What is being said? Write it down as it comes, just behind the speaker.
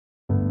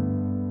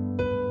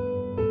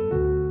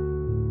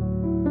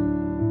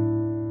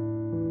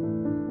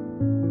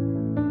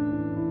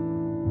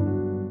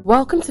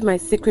Welcome to my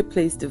Secret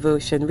Place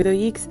devotion with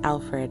Oyiks,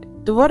 Alfred.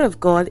 The Word of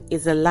God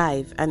is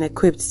alive and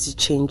equipped to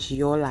change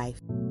your life.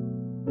 Good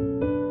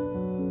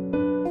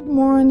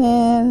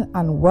morning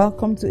and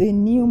welcome to a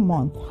new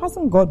month.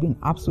 Hasn't God been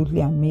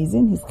absolutely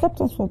amazing? He's kept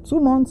us for 2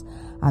 months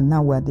and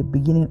now we're at the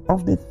beginning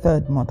of the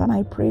 3rd month. And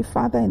I pray,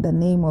 Father, in the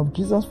name of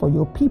Jesus for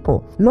your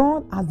people.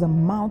 Lord, as the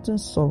mountain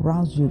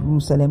surrounds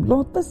Jerusalem,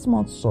 Lord, this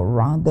month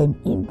surround them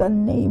in the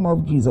name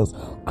of Jesus.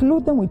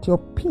 Clothe them with your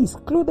peace,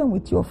 clothe them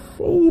with your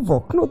favor,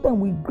 clothe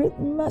them with great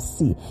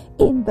mercy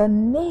in the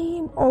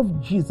name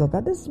of Jesus.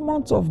 That this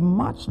month of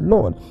March,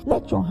 Lord,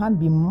 let your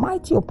hand be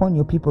mighty upon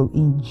your people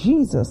in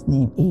Jesus'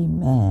 name.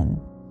 Amen.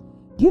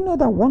 Do you know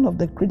that one of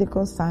the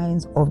critical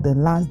signs of the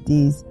last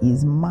days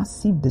is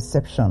massive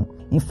deception?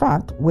 In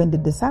fact, when the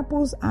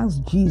disciples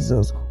asked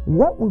Jesus,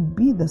 what would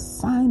be the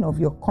sign of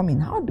your coming?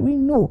 How do we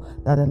know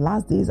that the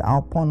last days are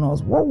upon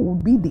us? What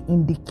would be the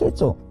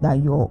indicator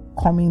that you're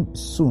coming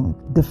soon?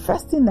 The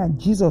first thing that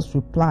Jesus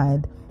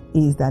replied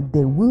is that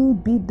there will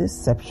be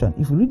deception.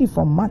 If you read it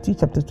from Matthew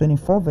chapter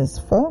 24 verse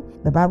 4,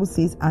 the Bible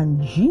says,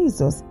 "And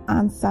Jesus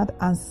answered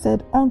and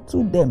said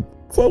unto them,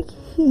 Take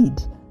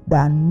heed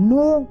that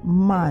no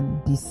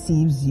man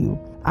deceives you."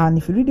 And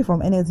if you read it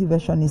from NLT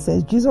version, it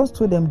says, Jesus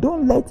told them,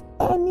 don't let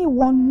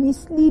anyone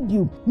mislead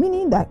you,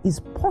 meaning that it's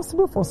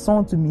possible for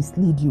someone to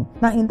mislead you.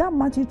 Now, in that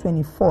Matthew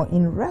 24,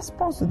 in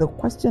response to the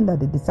question that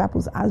the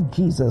disciples asked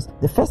Jesus,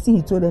 the first thing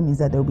he told them is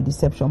that there will be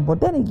deception.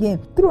 But then again,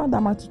 throughout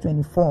that Matthew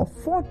 24,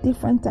 4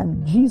 different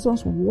times,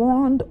 Jesus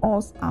warned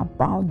us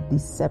about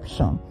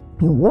deception.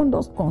 He warned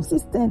us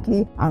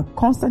consistently and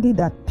constantly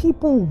that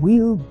people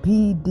will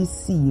be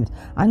deceived.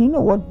 And you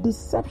know what?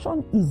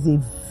 Deception is a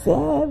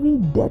very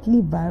deadly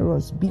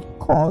virus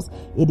because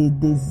it is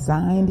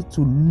designed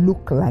to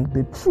look like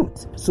the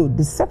truth. So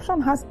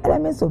deception has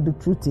elements of the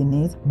truth in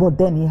it, but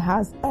then it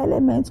has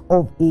elements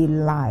of a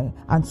lie.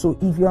 And so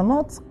if you're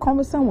not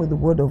conversant with the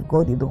Word of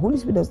God, if the Holy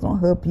Spirit does not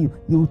help you,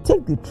 you will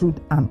take the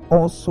truth and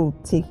also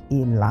take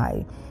a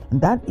lie. And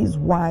that is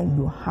why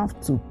you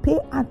have to pay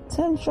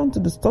attention to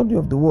the study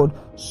of the word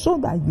so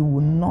that you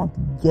will not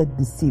get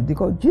deceived.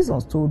 Because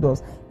Jesus told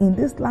us in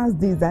these last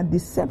days that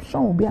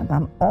deception will be at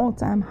an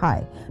all-time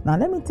high. Now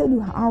let me tell you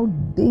how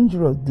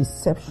dangerous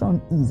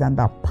deception is and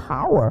the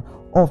power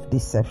of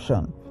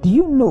deception. Do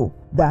you know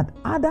that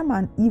Adam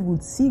and Eve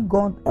would see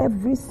God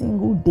every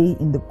single day?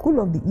 In the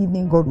cool of the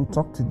evening, God would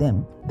talk to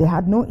them. They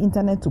had no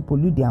internet to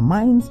pollute their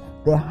minds.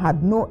 They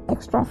had no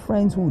extra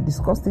friends who would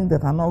discuss things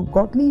that are not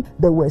godly.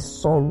 They were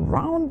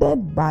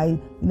surrounded by,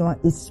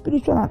 a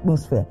spiritual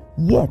atmosphere.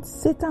 Yet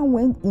Satan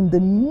went in the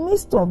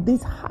midst of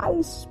this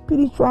high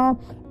spiritual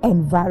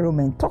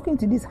environment, talking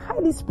to these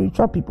highly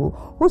spiritual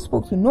people who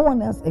spoke to no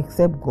one else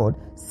except God.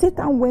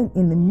 Satan went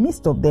in the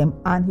midst of them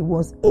and he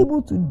was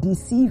able to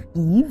deceive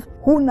Eve,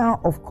 who now,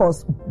 of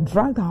course,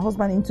 dragged her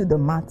husband into the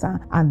matter,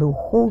 and the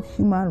whole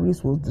human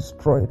race was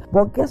destroyed.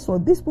 But guess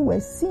what? These people were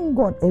seeing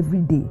God every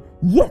day,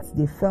 yet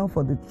they fell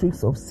for the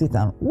tricks of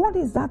Satan. What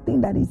is that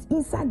thing that is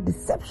inside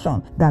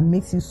deception that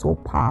makes you so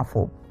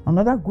powerful?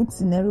 Another good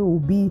scenario will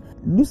be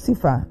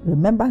Lucifer.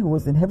 Remember, he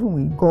was in heaven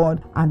with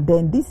God, and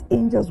then these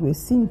angels were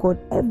seeing God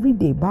every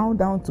day, bow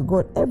down to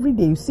God every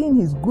day. You've seen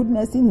his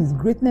goodness, in his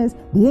greatness.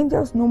 The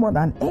angels know more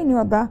than any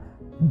other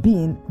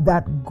being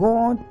that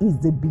God is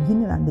the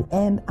beginning and the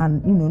end,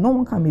 and no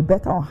one can be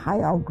better or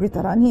higher or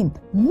greater than him.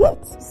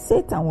 Yet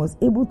Satan was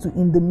able to,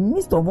 in the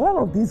midst of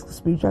all of this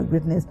spiritual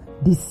greatness,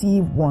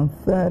 deceive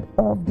 1/3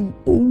 of the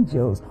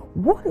angels.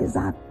 What is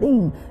that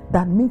thing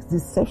that makes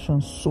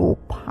deception so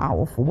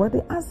powerful? Well,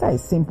 the answer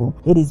is simple.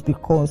 It is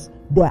because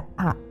there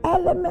are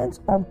elements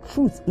of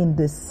truth in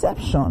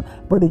deception,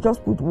 but they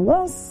just put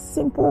one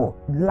simple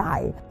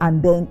lie,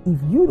 and then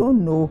if you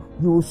don't know,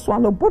 you will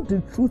swallow both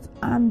the truth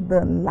and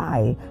the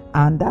lie.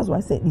 And that's why I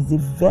said it's a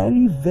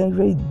very,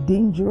 very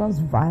dangerous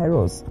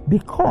virus,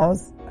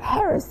 because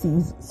heresy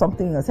is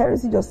something else.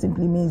 Heresy just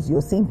simply means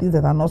you're saying things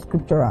that are not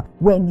scriptural.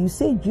 When you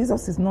say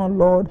Jesus is not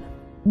Lord,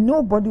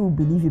 nobody will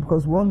believe you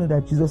because we all know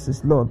that Jesus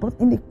is Lord. But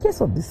in the case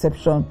of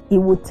deception, it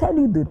will tell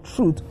you the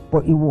truth,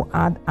 but it will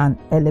add an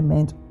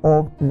element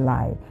of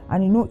lie.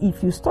 And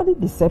if you study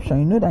deception,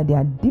 you know that there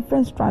are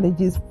different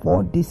strategies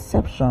for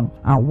deception.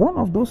 And one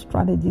of those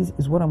strategies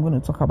is what I'm going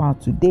to talk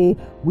about today,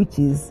 which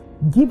is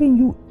giving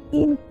you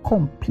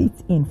incomplete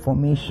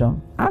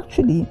information.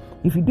 Actually,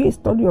 if you do a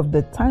study of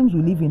the times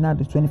we live in now,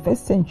 the 21st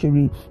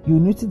century, you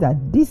notice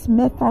that this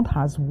method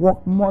has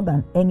worked more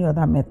than any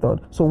other method.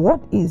 So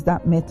what is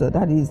that method?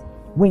 That is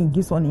when you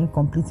give someone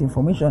incomplete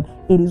information.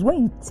 It is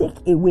when you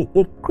take away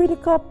a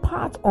critical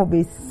part of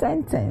a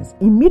sentence.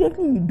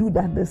 Immediately you do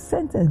that, the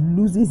sentence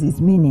loses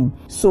its meaning.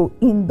 So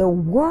in the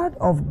Word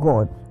of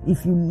God,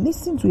 if you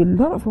listen to a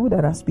lot of people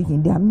that are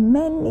speaking, there are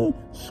many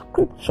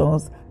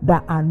scriptures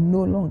that are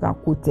no longer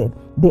quoted.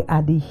 They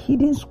are the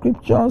hidden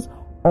scriptures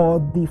or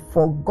the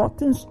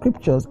forgotten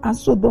scriptures. And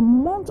so the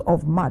month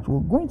of March, we're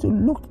going to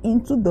look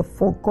into the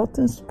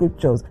forgotten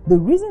scriptures. The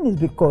reason is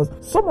because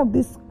some of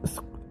these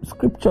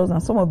scriptures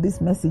and some of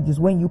these messages,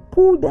 when you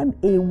pull them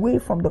away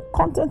from the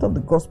content of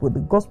the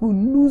gospel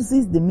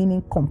loses the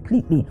meaning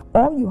completely.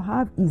 All you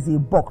have is a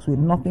box with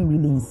nothing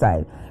really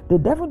inside. The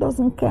devil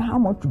doesn't care how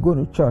much you go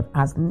to church,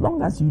 as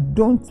long as you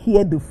don't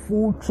hear the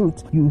full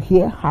truth, you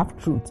hear half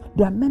truth.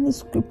 There are many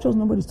scriptures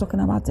nobody's talking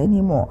about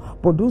anymore,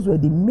 but those were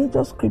the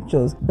major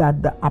scriptures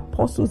that the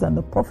apostles and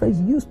the prophets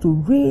used to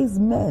raise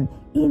men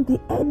in the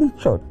early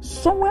church.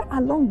 Somewhere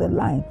along the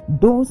line,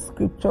 those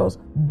scriptures,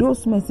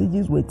 those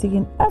messages were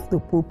taken off the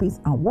pulpits,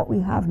 and what we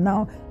have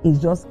now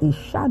is just a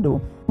shadow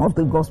of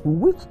the gospel,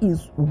 which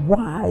is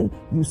why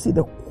you see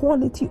the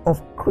quality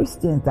of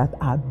Christians that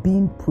are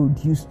being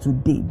produced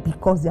today,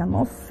 because they are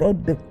not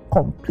fed the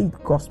complete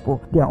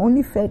gospel. They are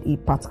only fed a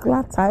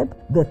particular type,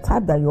 the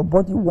type that your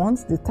body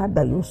wants, the type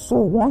that your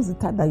soul wants, the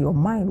type that your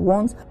mind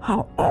wants.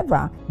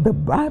 However, the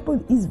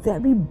Bible is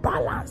very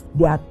balanced.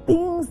 There are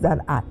things that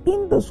are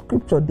in the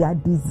scripture. They are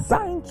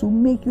designed to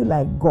make you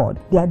like God.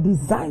 They are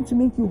designed to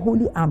make you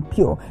holy and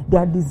pure. They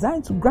are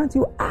designed to grant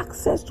you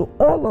access to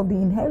all of the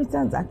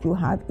inheritance that you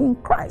have in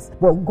Christ.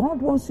 But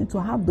God wants you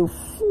to have the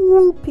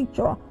full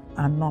picture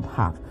and not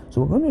half.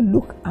 So we're going to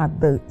look at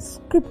the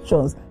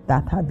scriptures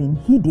that have been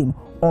hidden,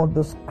 or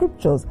the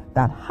scriptures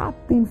that have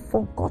been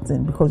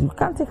forgotten, because you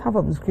can't take half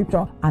of the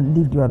scripture and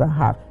leave the other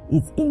half.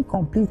 It's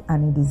incomplete,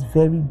 and it is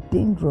very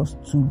dangerous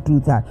to do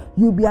that.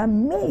 You'll be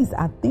amazed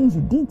at things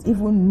you didn't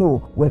even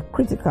know were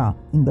critical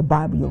in the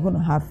Bible. You're going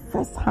to have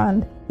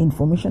first-hand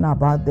information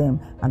about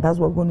them, and that's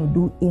what we're going to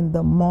do in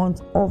the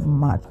month of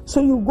March. So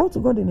you go to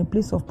God in a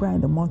place of prayer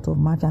in the month of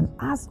March and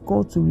ask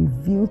God to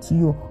reveal to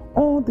you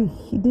all the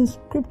hidden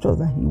scriptures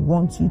that He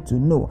wants you to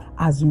know.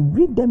 As you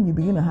read them, you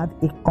begin to have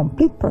a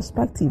complete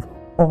perspective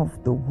of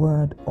the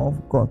Word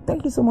of God.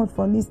 Thank you so much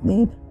for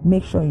listening.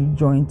 Make sure you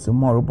join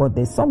tomorrow. But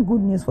there's some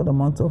good news for the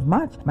month of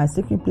March. My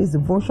Secret Place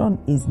devotion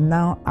is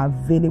now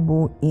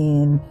available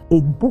in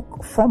a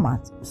book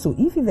format. So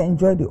if you've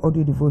enjoyed the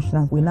audio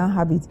devotionals, we now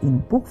have it in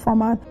book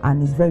format,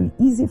 and it's very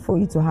easy for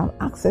you to have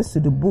access to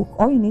the book.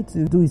 All you need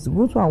to do is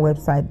go to our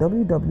website,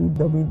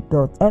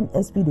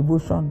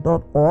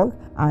 www.mspdevotion.org,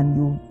 and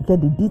you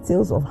get the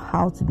details of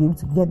how to be able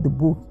to get the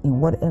book in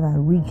whatever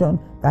region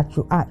that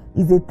you are.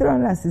 It's a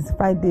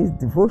 365 days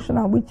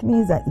devotional, which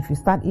means that if you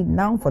start it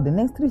now, for the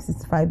next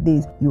 365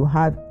 days, you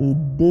have a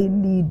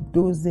daily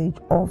dosage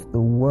of the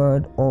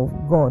Word of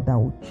God that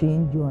will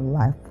change your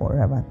life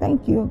forever.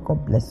 Thank you.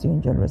 God bless you.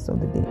 Enjoy the rest of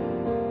the day.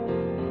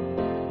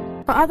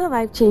 For other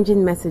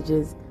life-changing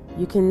messages,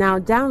 you can now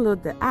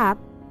download the app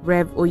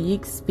Rev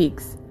Oyiks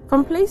Speaks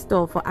from Play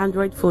Store for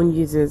Android phone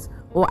users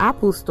or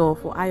Apple Store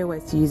for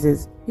iOS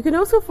users. You can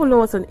also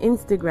follow us on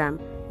Instagram,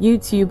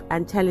 YouTube,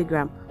 and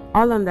Telegram,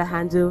 all on the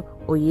handle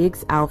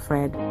Oyiks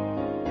Alfred.